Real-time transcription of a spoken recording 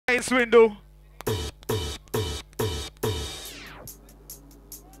again, Swindle.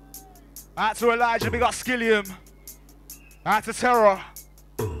 Out to Elijah, we got Skillium. Out to Terror.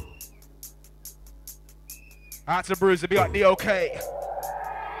 Out to Bruiser, we got DOK.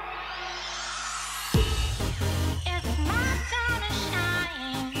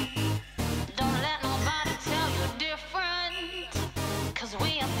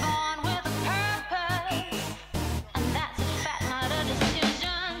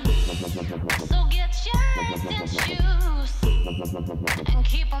 And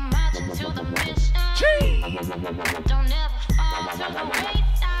keep on marching to the mission. Don't ever fall to the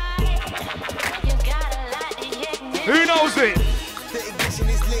wayside. You gotta light the ignition. Who knows it? The ignition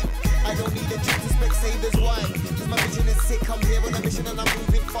is lit. I don't need a trick to Specsavers. Why? Cause my vision is sick. I'm here on a mission and I'm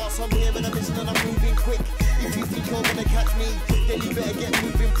moving fast. I'm here on a mission and I'm moving quick. If you think you're gonna catch me, then you better get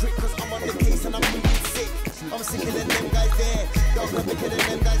moving quick. Cause I'm on the case and I'm moving sick. I'm sicker than them guys there. Dark and bigger than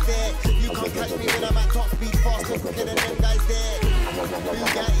them guys there. You can't catch me when I'm at top speed, faster, quicker than them guys there.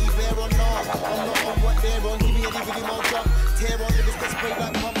 Bugatti, bear or not, I'm not on what they're on. Give me any really more jump. Tear on the biscuits, spray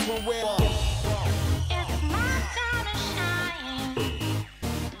like pumps from where. It's my time to shine.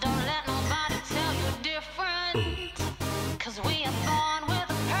 Don't let nobody tell you different. Cause we are born with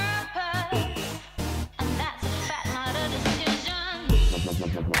a purpose. And that's a fact, not a decision.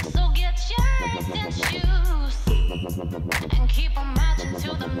 So get yours and choose. And keep on marching to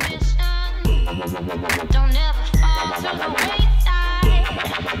the mission. Don't ever fall to the wayside.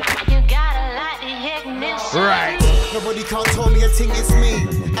 You gotta light the ignition. Right. Nobody can't tell me a thing, it's me.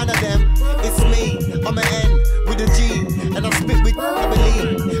 And of them, it's me. I'm an N with a G. And I spit with I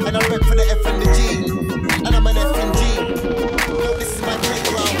believe. And I rep for the F and the G. And I'm an F and G. No, this is my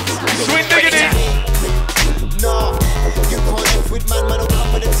playground. Swindle in it. Nah, you can't F with man will come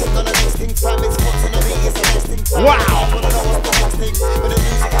with a thing on the next thing. Fam, it's what's on the beat, it's the next thing. Fam. Wow. I wanna know what's the next thing. But the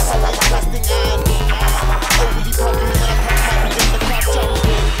music is so interesting and overly pumping when I pop my head in the crowd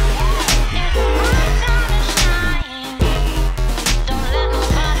jumping. It's my time to shine. Don't let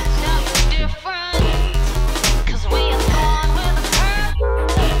nobody tell you different. Cause we are born with a purpose.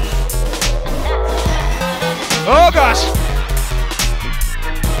 And that's a fact. Oh gosh.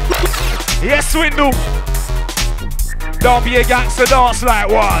 Yes, Swindle. Don't be a gangster, dance like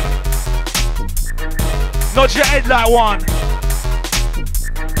one. Nod your head like one.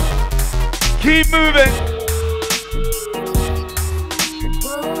 Keep moving.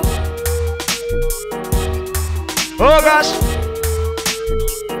 Oh gosh.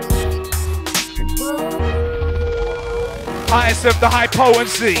 Highest of the high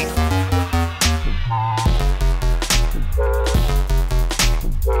potency.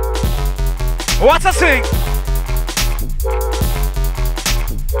 What I sing?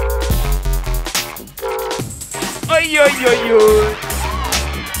 Oi, oi, oi, oi.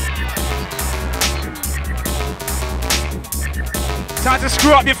 Time to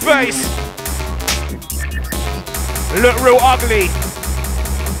screw up your face. Look real ugly.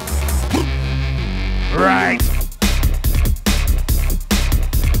 Right.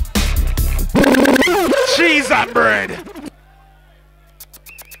 Cheese and bread.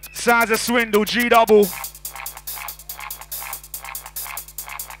 Sounds of Swindle, G double.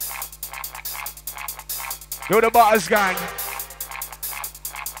 You're the Butterz gang.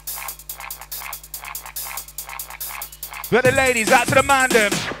 We're the ladies, out to the man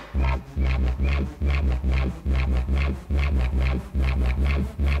them.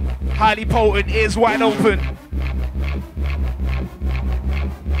 Highly potent, ears wide open.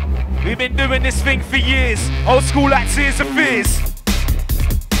 We've been doing this thing for years. Old school like Tears of Fears.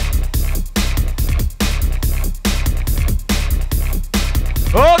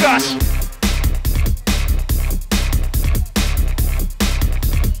 Oh gosh.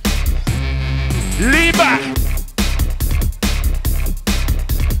 Lean back.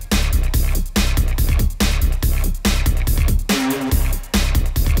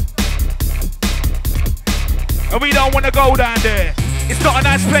 And we don't want to go down there. It's not a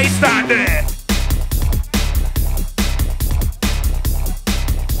nice place down there.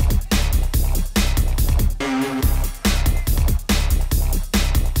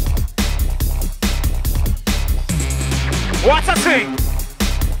 What I sing?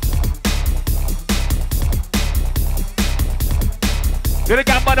 Gonna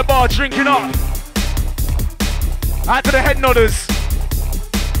get by the bar drinking up. Out to the head nodders.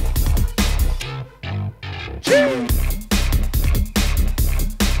 Chee.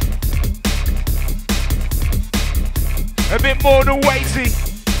 A bit more than weighty.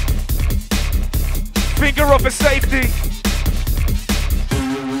 Finger up for safety.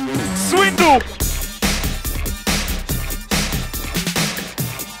 Swindle.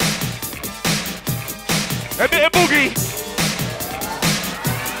 A bit of boogie.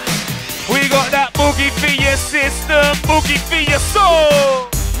 We got that boogie for your system, boogie for your soul.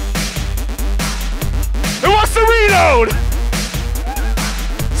 Who wants to reload?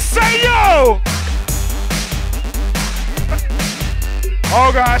 Say yo!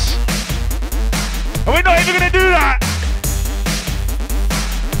 Oh gosh. And we're not even gonna do that.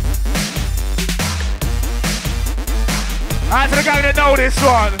 Out to the gang that know this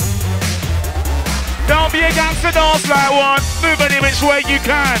one. Don't be a gangster, dance like one. Move any which way you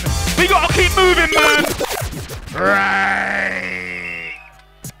can. We gotta keep moving, man. Right.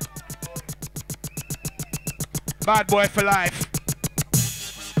 Bad boy for life.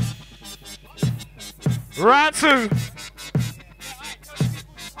 Round two.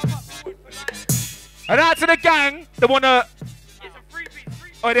 And out to the gang that wanna.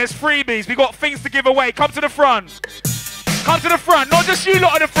 Oh, there's freebies. We got things to give away. Come to the front. Come to the front. Not just you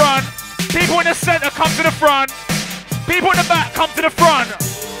lot at the front. People in the center, come to the front. People in the back, come to the front.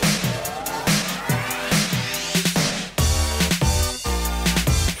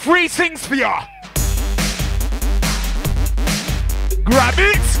 Three things for ya. Grab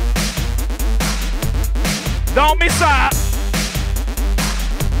it. Don't miss out.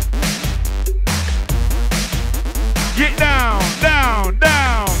 Get down, down,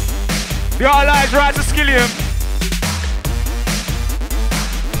 down. The Elijah right to Skilliam.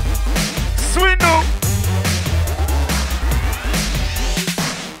 Swindle.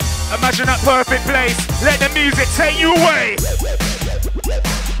 Imagine that perfect place. Let the music take you away.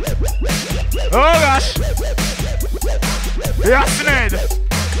 Oh gosh. Yes, Ned.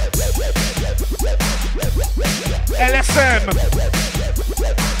 LSM.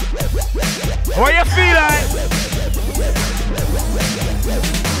 What you feel like?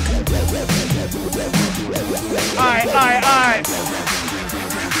 Aye.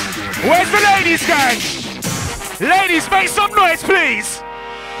 Where's the ladies, gang? Ladies, make some noise, please.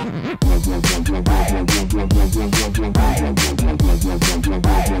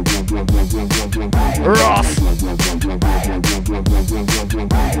 Ross.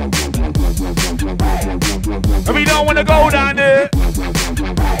 And we don't want to go down there.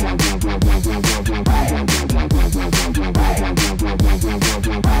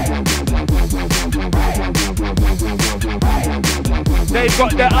 They've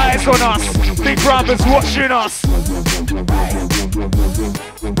got their eyes on us. Big brothers watching us.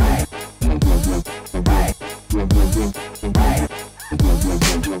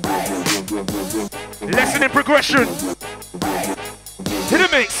 Lesson in progression. Hit a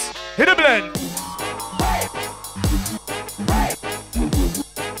mix. Hit a blend.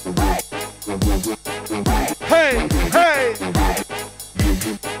 Hey, hey.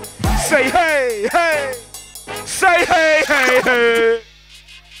 Say hey, hey. Say hey, hey, hey.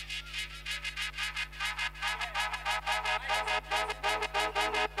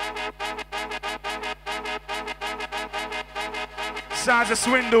 Sounds of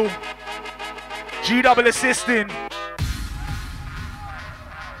Swindle. G double assisting.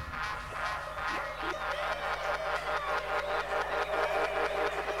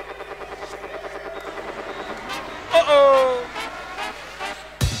 Uh-oh.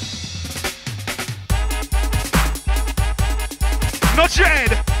 Not your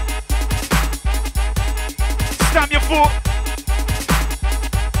head. Stamp your foot.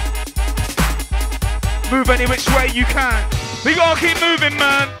 Move any which way you can. We gotta keep moving,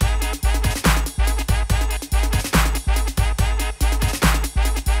 man.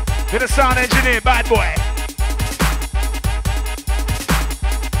 You're the sound engineer, bad boy.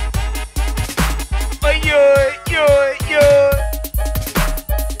 Yo, yo, yo.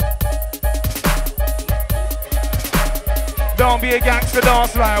 Don't be a gangster,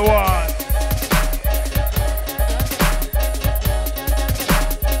 dance like one.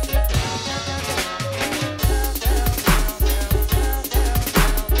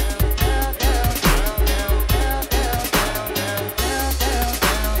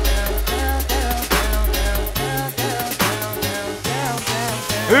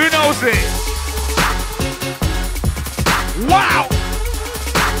 Who knows it? Wow!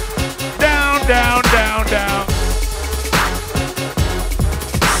 Down, down, down, down.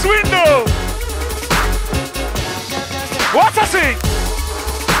 Swindle! What I sing?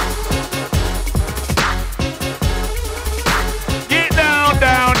 Get down,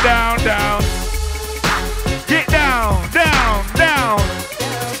 down, down, down. Get down, down, down.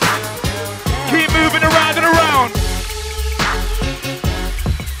 Keep moving around and around.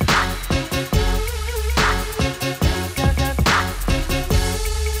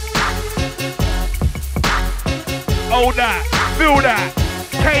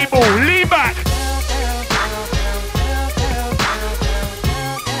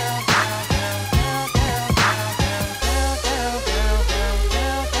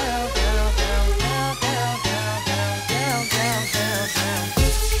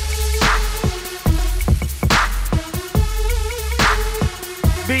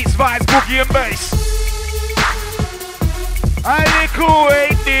 boogie and bass. I little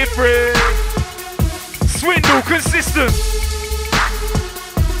ain't different. Swindle, consistent.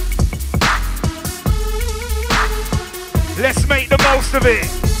 Let's make the most of it.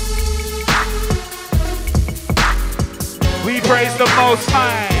 We praise the Most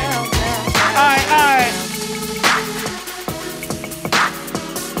High. Aye.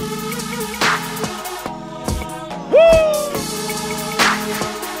 Woo!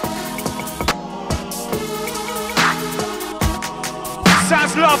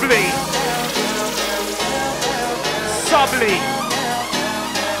 Sounds lovely. Subly.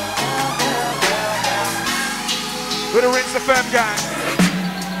 With a Rinse FM gang.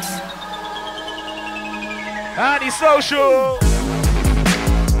 Anti-social.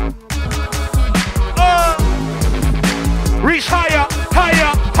 Reach higher,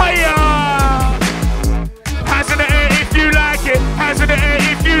 higher, higher. Hands in the air if you like it. Hands in the air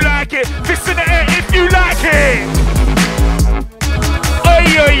if you like it. Fists in the air if you like it. Oi,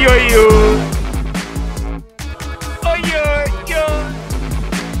 oi, oi, oi. Oi, oi, oi.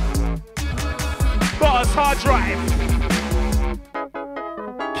 Butterz Hardrive.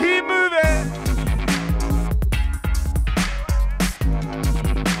 Keep moving.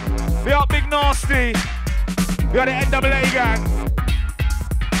 We are Big Nasty. We are the NAA gang.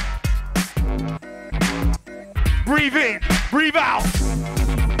 Breathe in, breathe out.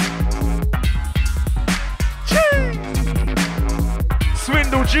 Chee.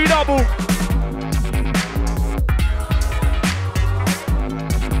 Swindle, G double.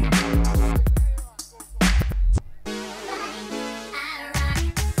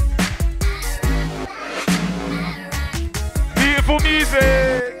 Beautiful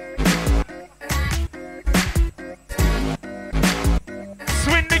music.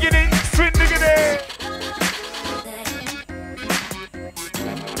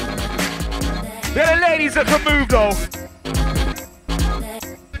 They're the ladies that can move though.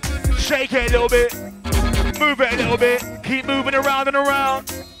 Shake it a little bit. Move it a little bit. Keep moving around and around.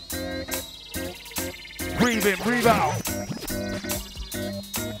 Breathe in, breathe out.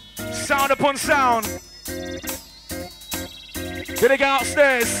 Sound upon sound. Gonna go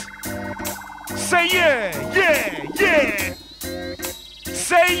upstairs. Say yeah, yeah, yeah.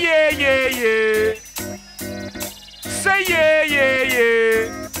 Say yeah, yeah, yeah. Say yeah, yeah,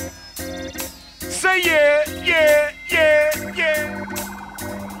 yeah. Say yeah, yeah, yeah, yeah.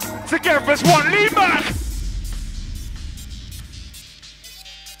 Together as one, lean back.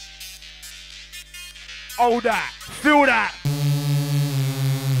 Oh that, feel that.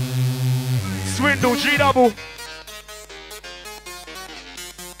 Swindle, G double.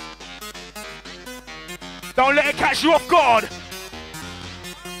 Don't let it catch you off guard.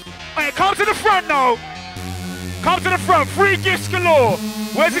 Hey, come to the front now. Come to the front, free gifts galore.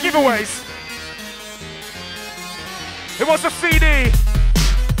 Where's the giveaways? It wants a CD.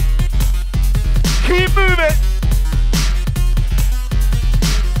 Keep moving.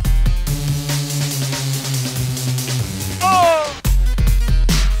 Oh.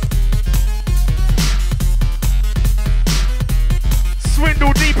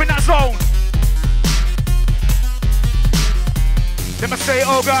 Swindle deep in that zone. Them I say,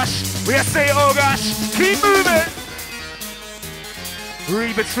 oh gosh. We say, oh gosh. Keep moving.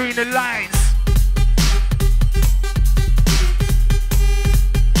 Read between the lines.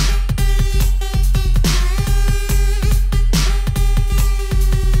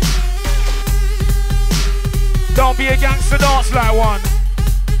 Don't be a gangster, dance like one.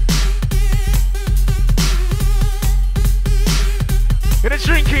 In a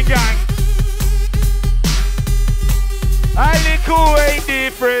drinking gang. I little ain't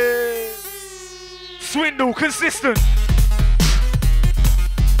different. Swindle, consistent.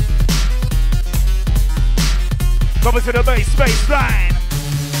 Come to the bass line.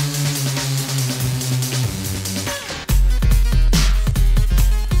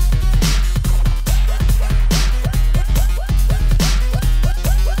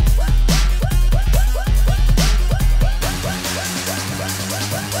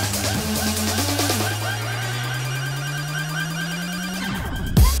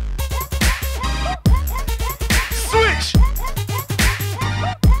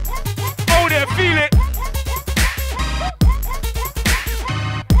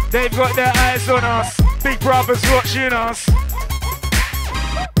 They've got their eyes on us. Big brothers watching us.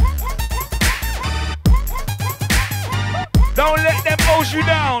 Don't let them hold you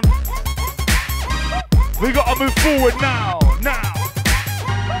down. We gotta move forward now, now.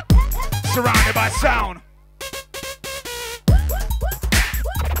 Surrounded by sound.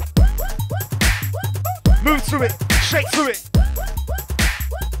 Move to it, shake to it.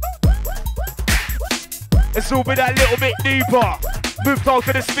 It's all been that little bit deeper. Move close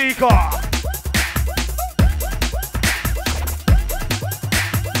to the speaker.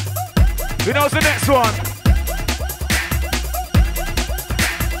 Who knows the next one?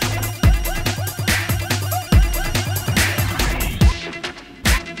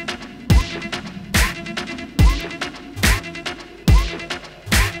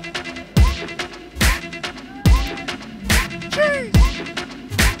 Jeez.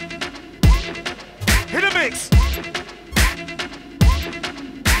 Hit a mix.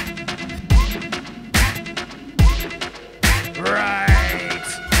 Right.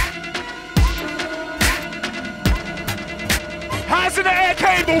 Hands in the air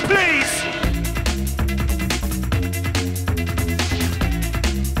cable, please.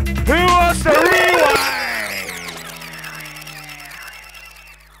 Who wants to rewind?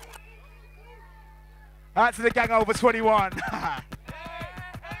 Out to the gang over 21.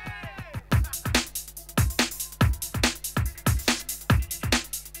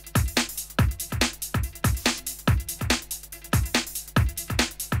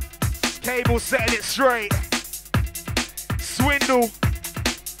 Cable setting it straight. Swindle.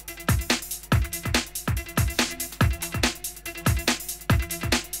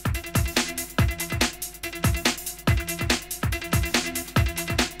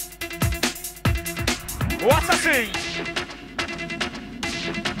 What a thing!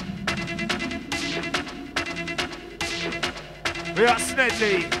 We are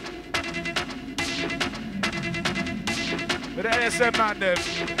Snedley. With the NSM man them.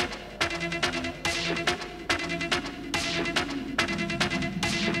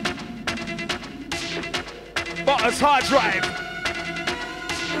 Butterz Hardrive.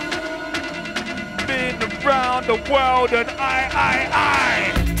 Been around the world and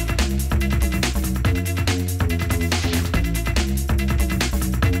I.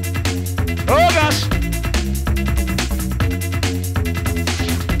 Oh gosh.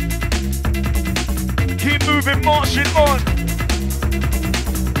 Keep moving, marching on.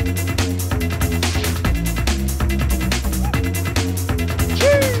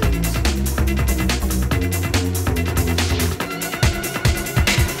 Jeez.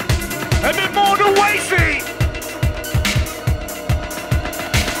 A bit more than Wasey.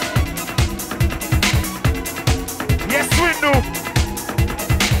 Yes, Swindle.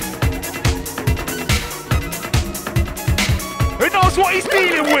 Who knows what he's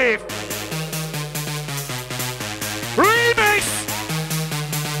dealing with? Remix!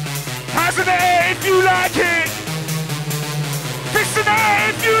 Hands in the air if you like it. Fists in the air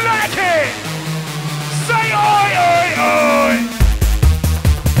if you like it. Say oi, oi, oi.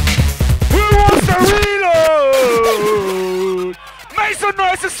 Who wants to reload? Make some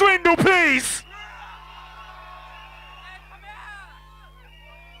noise to Swindle, please.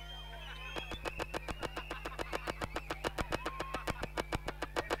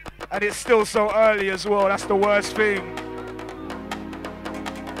 And it's still so early as well, that's the worst thing.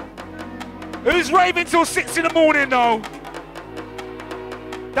 Who's raving till 6 in the morning though?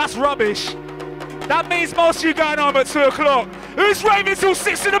 That's rubbish. That means most of you going home at 2 o'clock. Who's raving till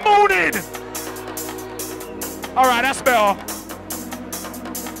 6 in the morning? Alright, that's better.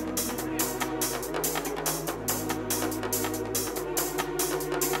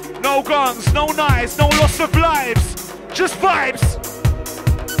 No guns, no knives, no loss of lives. Just vibes.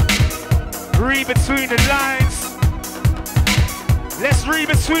 Read between the lines. Let's read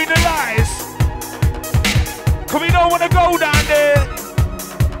between the lines. Cause we don't want to go down there.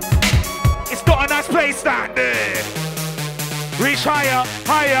 It's not a nice place down there. Reach higher,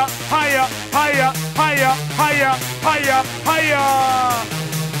 higher, higher, higher, higher, higher, higher, higher.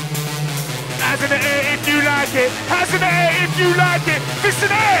 Hands in the air if you like it. Hands in the air if you like it. Fists in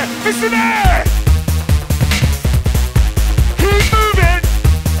the air, fists in the air. Keep moving.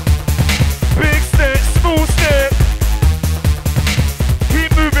 Big step, small step.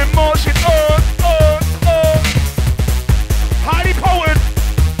 Keep moving, marching on. Highly potent.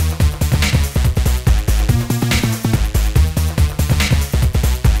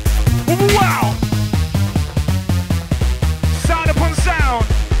 Wow. Sound upon sound.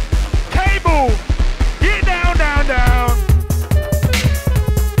 Cable. Get down, down, down.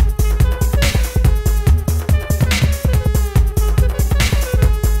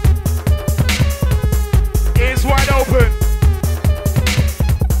 Ears wide open.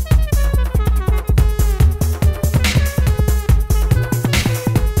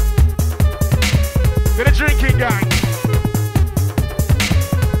 To the drinking gang.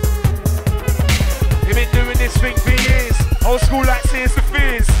 You've been doing this thing for years. Old school like Tears for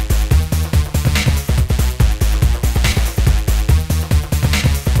Fears.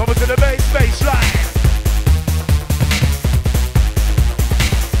 Over to the bass line.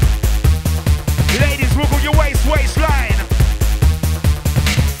 waistline.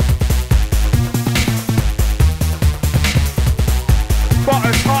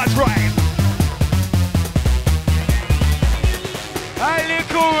 Butterz Hardrive. A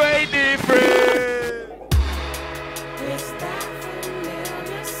little way different. It's that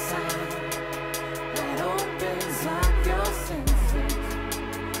familiar sound that opens up your senses.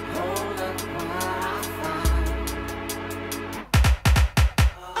 Hold up while I find.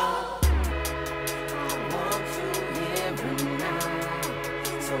 Oh, I want to hear it now,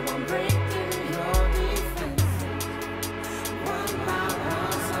 so I'm breaking your defenses. One by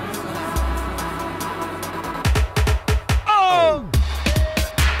one, somehow. Oh!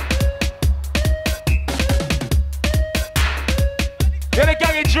 Yeah, the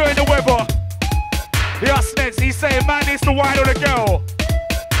gang enjoying the weather. Yes, next, he's saying man needs to wine on a girl.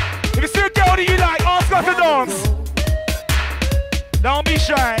 If you see a girl that you like, ask her to dance. Don't be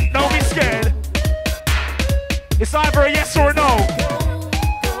shy, don't be scared. It's either a yes or a no.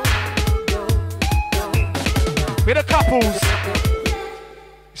 With the couples,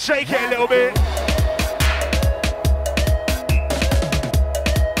 shake it a little bit.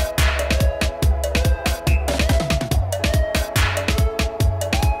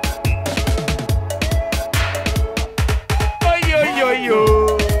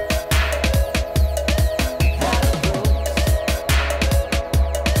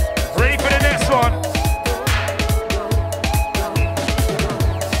 Ready for the next one?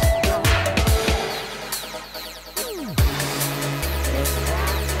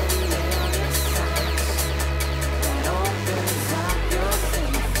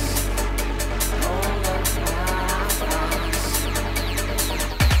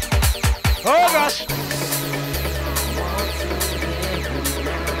 Oh gosh!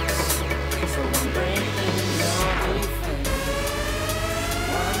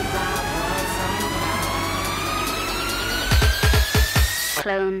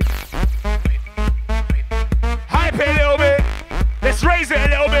 Clone. Hype it a little bit. Let's raise it a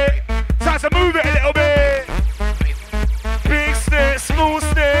little bit. Time to move it a little bit. Big step, small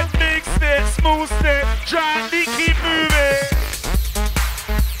step, big step, small step. Try and keep moving.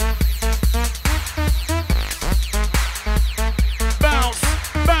 Bounce,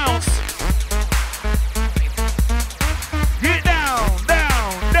 bounce. Get down,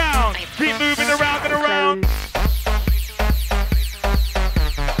 down, down. Keep moving around and around.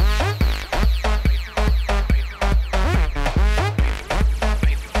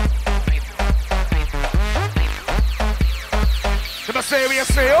 We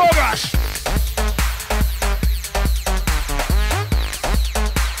say, oh gosh.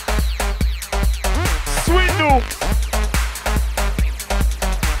 Swindle.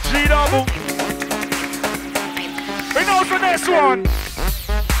 G double. We know for this one.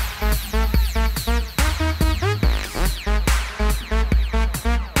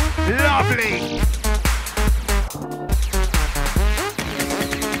 Lovely.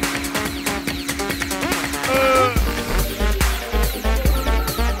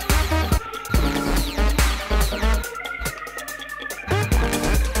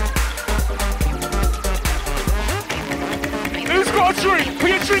 Drink, put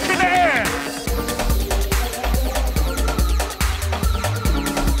your drink in the air.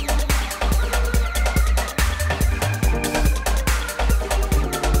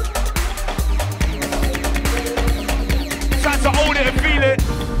 Time to own it and feel it.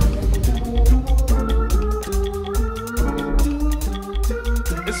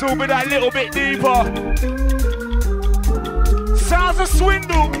 It's all been that little bit deeper. Sounds of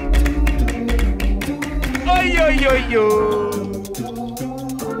Swindle. Ay, ay, ay, ay.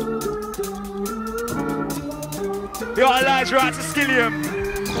 Yo, Elijah out to Skilliam.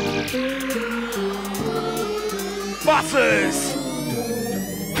 Butterz.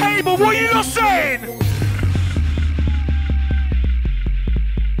 Hey, but what are you not saying?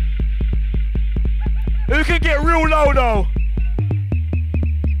 Who can get real low though?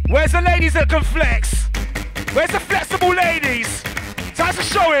 Where's the ladies that can flex? Where's the flexible ladies? Time to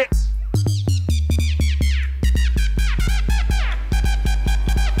show it.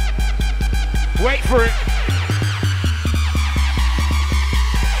 Wait for it.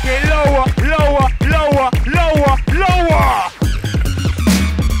 Get lower, lower, lower, lower, lower.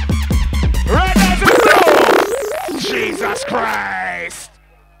 Right down to the floor. Jesus Christ.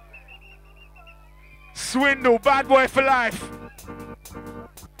 Swindle, bad boy for life.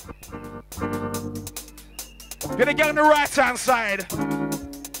 Gonna get on the right hand side.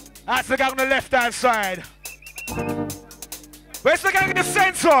 That's the guy on the left hand side. Where's the guy in the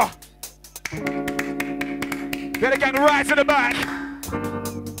center? Gonna get right to the back.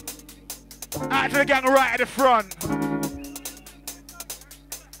 Out to the gang right at the front.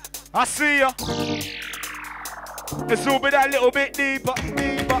 I see ya. It's all been that little bit deeper,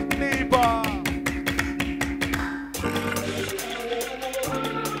 deeper, deeper.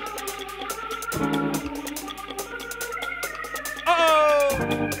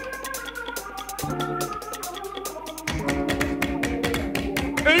 Uh-oh.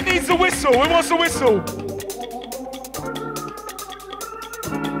 Who needs a whistle? Who wants a whistle?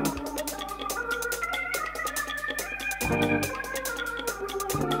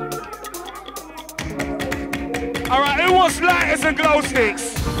 Alright, who wants lighters and glow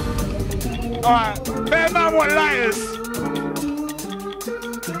sticks? Alright, better man want lighters.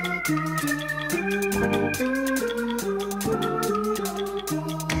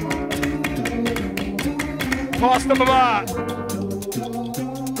 Pass them about.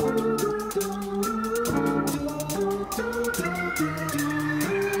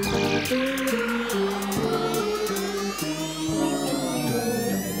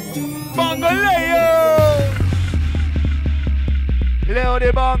 Bangalayo! Leo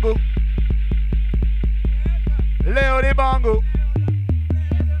de Bongo. Leo de Bongo.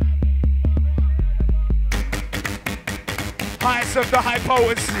 Heights of the high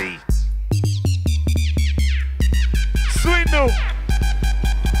potency. Swindle.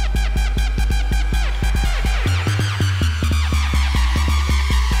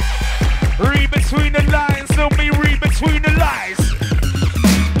 Read between the lines, let me read between the lies.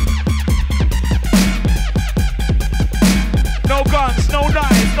 No guns, no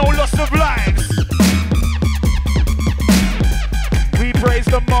knives, no loss of lives. We praise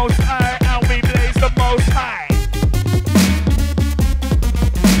the most high and we blaze the most high.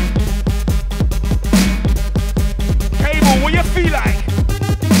 Cable, what you feel like?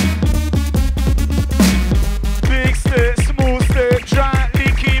 Big stick, small stick,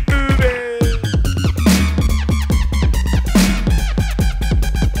 gently keep moving.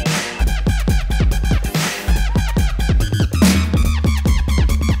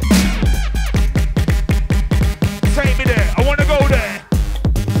 Take me there, I wanna go there.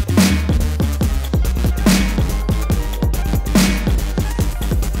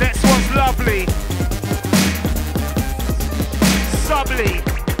 Next one's lovely. Subly.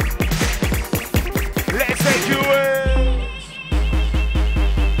 Let's take you away.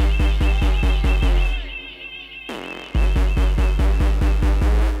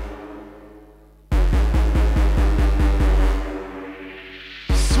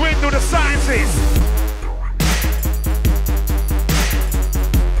 Swindle the scientist.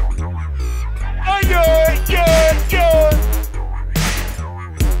 Oh yeah, yeah, yeah.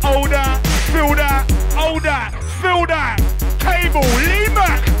 Hold that, feel that, hold that, feel that. Cable, lean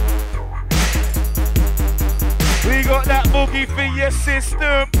back. We got that boogie for your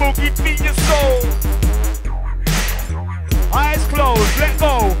system, boogie for your soul. Eyes closed, let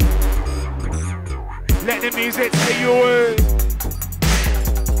go. Let the music take you away.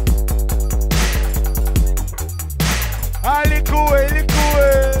 Ah, lick away, lick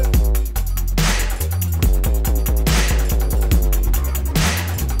away.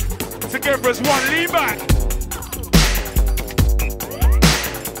 Together as one, lean back.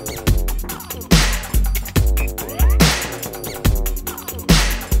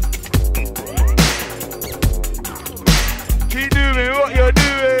 Keep doing what you're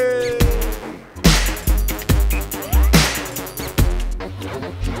doing.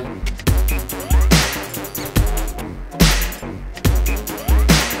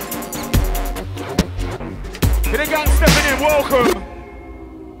 Get the gang stepping in, welcome.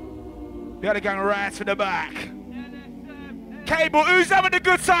 The other gang right to the back. Cable, who's having a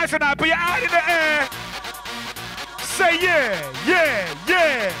good time tonight? Put your hand in the air. Say yeah, yeah,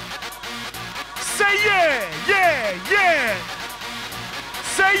 yeah. Say yeah, yeah, yeah.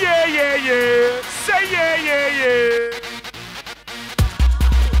 Say yeah, yeah, yeah. Say yeah, yeah, yeah.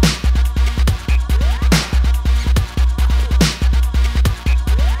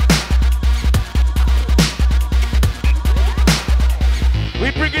 We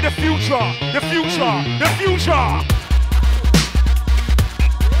bring in the future, the future, the future.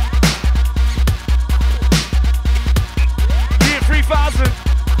 Year 3000.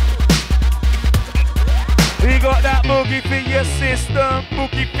 We got that boogie for your system,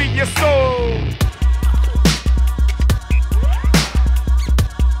 boogie for your soul.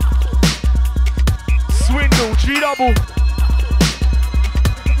 Swindle, G-double.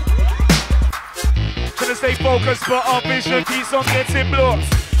 Gonna stay focused, but our vision keeps on getting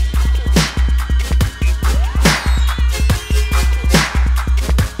blocked.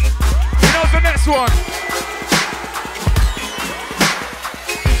 Who knows the next one?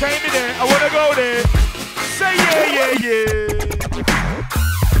 Take me there, I wanna go there. Say yeah, yeah, yeah.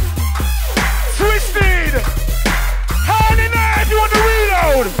 Twisted! Hand in there if you want to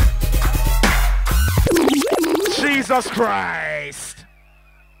reload! Jesus Christ!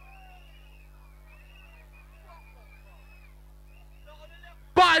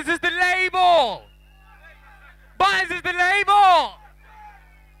 Butterz is the label! Butterz is the label!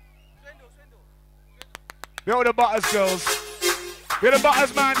 We're the Butterz girls. We're the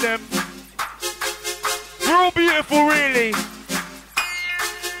Butterz man them. We're all beautiful really.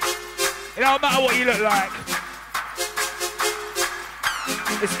 It don't matter what you look like.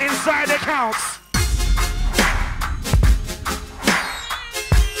 It's inside that counts.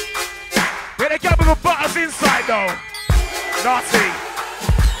 We're the girl with the Butterz inside though. Naughty.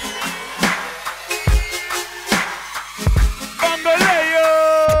 Bungalow.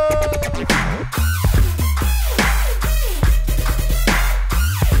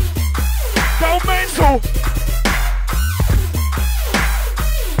 Go mental.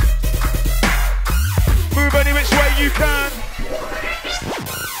 Move any which way you can.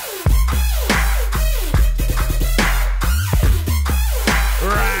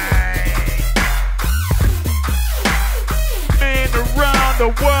 Right. Been around the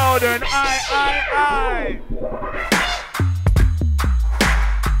world and I.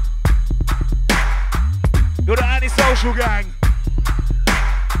 You're the antisocial gang.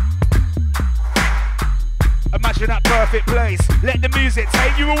 Imagine that perfect place. Let the music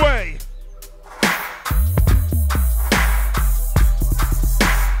take you away.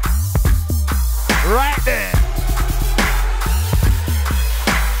 Right there.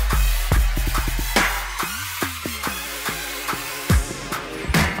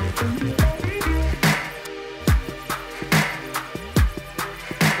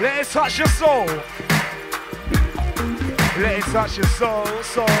 Let it touch your soul. Let it touch your soul,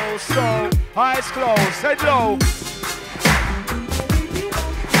 soul, soul. Eyes closed, head low.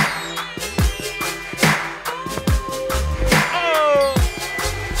 Oh.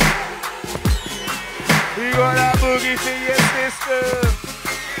 You got that boogie to your system.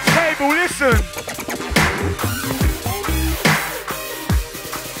 Table, listen.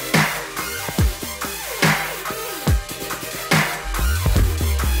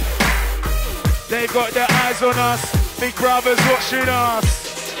 They've got their eyes on us. Big brothers watching us.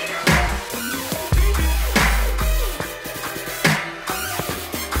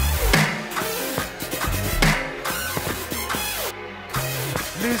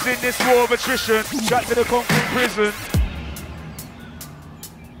 Losing this war of attrition, trapped to the concrete prison.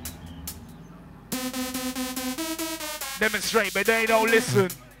 Demonstrate, but they don't listen.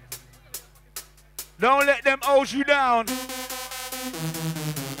 Don't let them hold you down.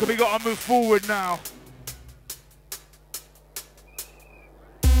 Cause we gotta move forward now.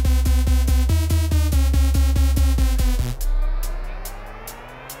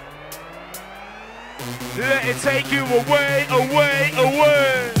 Let it take you away, away,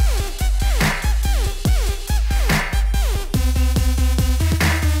 away.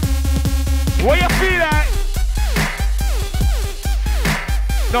 What you feel like?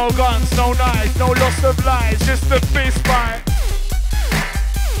 No guns, no knives, no loss of lives, just a fist fight.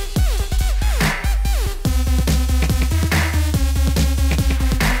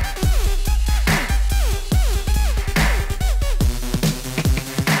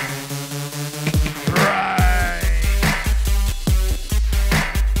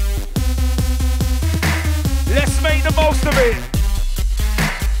 Most of it.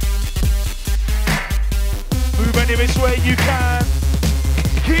 Move any which way you can.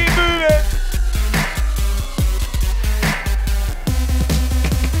 Keep moving.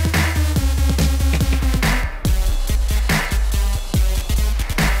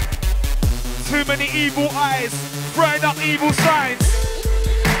 Too many evil eyes, throwing up evil signs.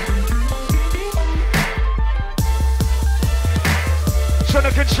 Trying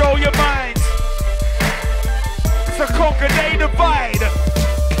to control your mind. To conquer, they divide.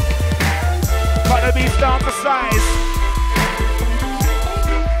 Cut the beast down to size.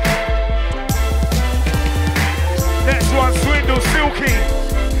 Next one, Swindle, Silky.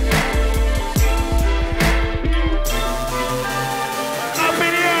 Up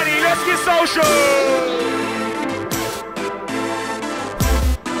in the alley, let's get social.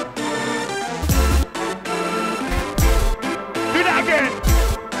 Do that again.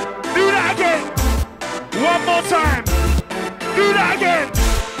 Do that again. One more time. Do that again.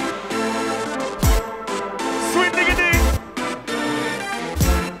 Swindle again.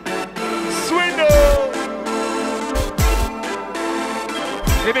 Swindle.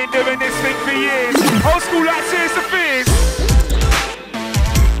 They've been doing this thing for years. Old school like Tears to Fears.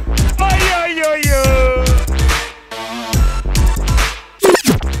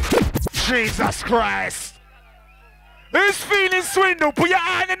 Jesus Christ. Who's feeling Swindle? Put your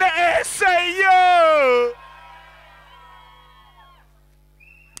hand in the air, say yo.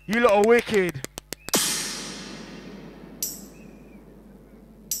 You lot are wicked.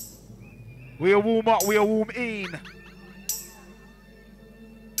 We'll warm up, we'll warm in.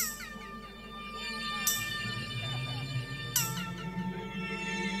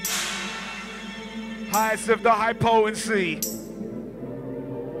 Highest of the high potency.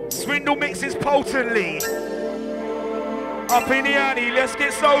 Swindle mixes potently. Up in the alley, let's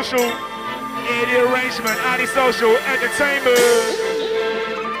get social. In the arrangement, anti-social entertainment.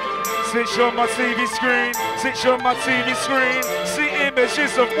 Switch on my TV screen, switch on my TV screen. See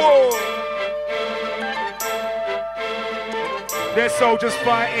images of war. There's soldiers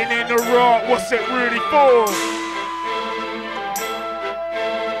fighting in Iraq, what's it really for?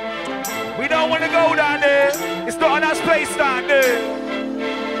 We don't want to go down there, it's not a nice place down there.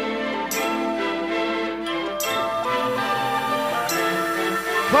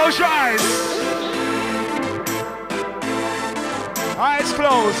 Close your eyes. Eyes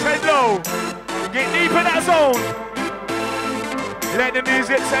closed, head low. Get deep in that zone. Let the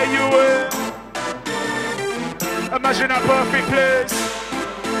music take you in. Imagine a perfect place.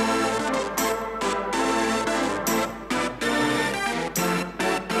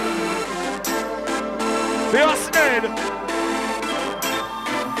 Be Snead.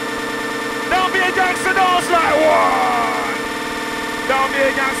 Don't be a gangster, dance like one. Don't be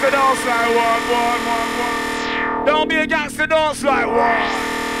a gangster, dance like one. Don't be a gangster, dance like one.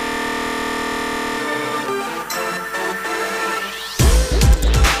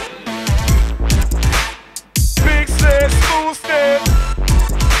 Big step, small step.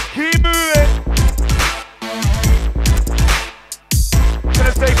 Keep moving.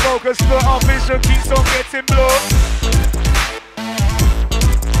 Gonna stay focused, but our vision keeps on getting blocked.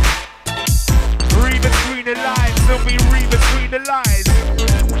 Read between the lines, and we read between the lines.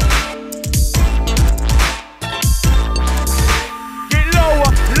 Get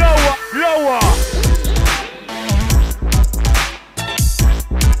lower, lower, lower.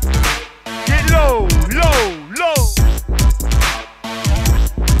 Get low, low, low.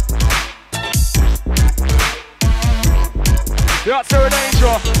 The Arts are a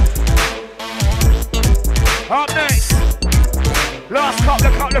danger. Up next. Last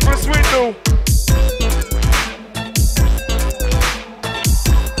couple for Swindle.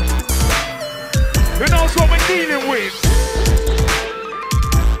 Who knows what we're dealing with?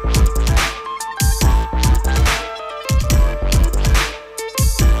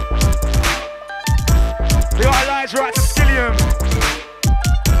 The eye lines right to Skilliam.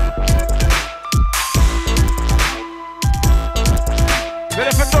 They're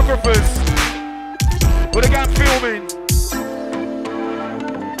the photographers. What again filming?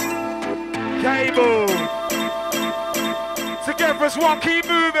 Cable. Together as one, keep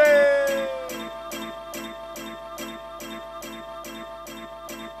moving.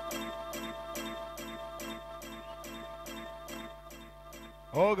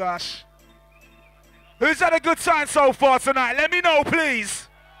 Oh gosh. Who's had a good time so far tonight? Let me know, please.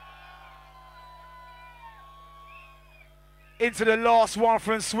 Into the last one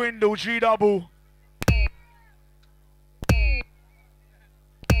from Swindle, G-double.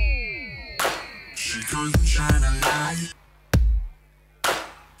 She couldn't shine a light.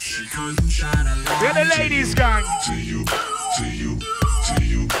 She couldn't shine a light. We're the ladies gang. To you, to you, to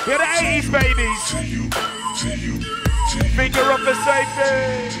you. We're the 80s babies. To you, to you, to you. Finger up for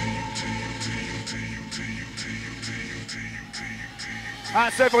safety.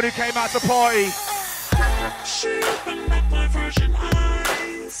 That's everyone who came out to party. She opened up my virgin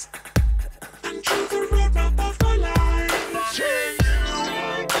eyes and drew the roadmap of my life.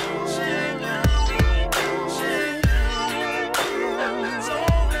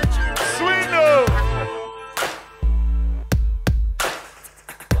 Swindle!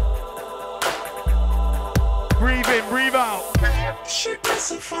 Breathe in, breathe out. She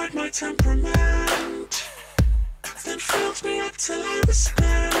pacified my temperament, then filled me up till I was spent.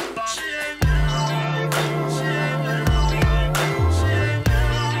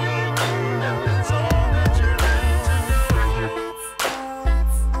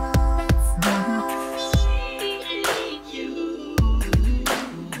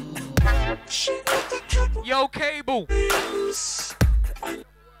 Yo, Cable.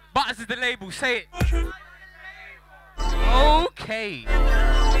 Butterz is the label, say it. Okay.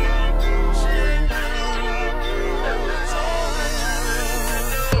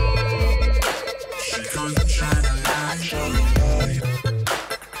 She couldn't shine a light.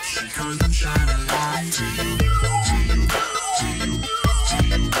 She couldn't shine a light to you, to you, to you, to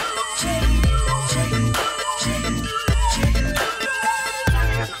you, to you.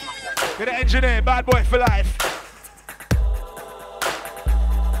 bad boy for life.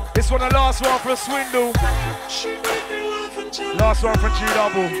 This one, the last one from Swindle. Last one from G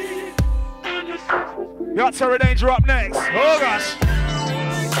Double. We got Terror Danger up next. Oh gosh.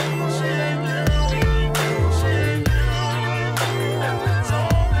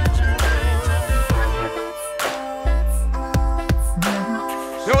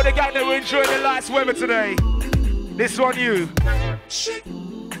 Yo, the gang that we're enjoying the nice weather today. This one, you.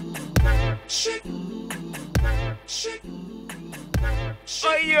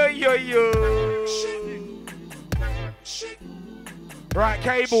 Right,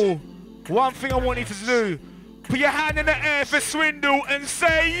 Cable. One thing I want you to do. Put your hand in the air for Swindle and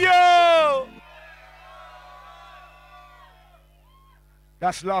say, yo!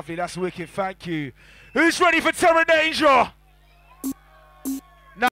 That's lovely, that's wicked, thank you. Who's ready for Terror Danger?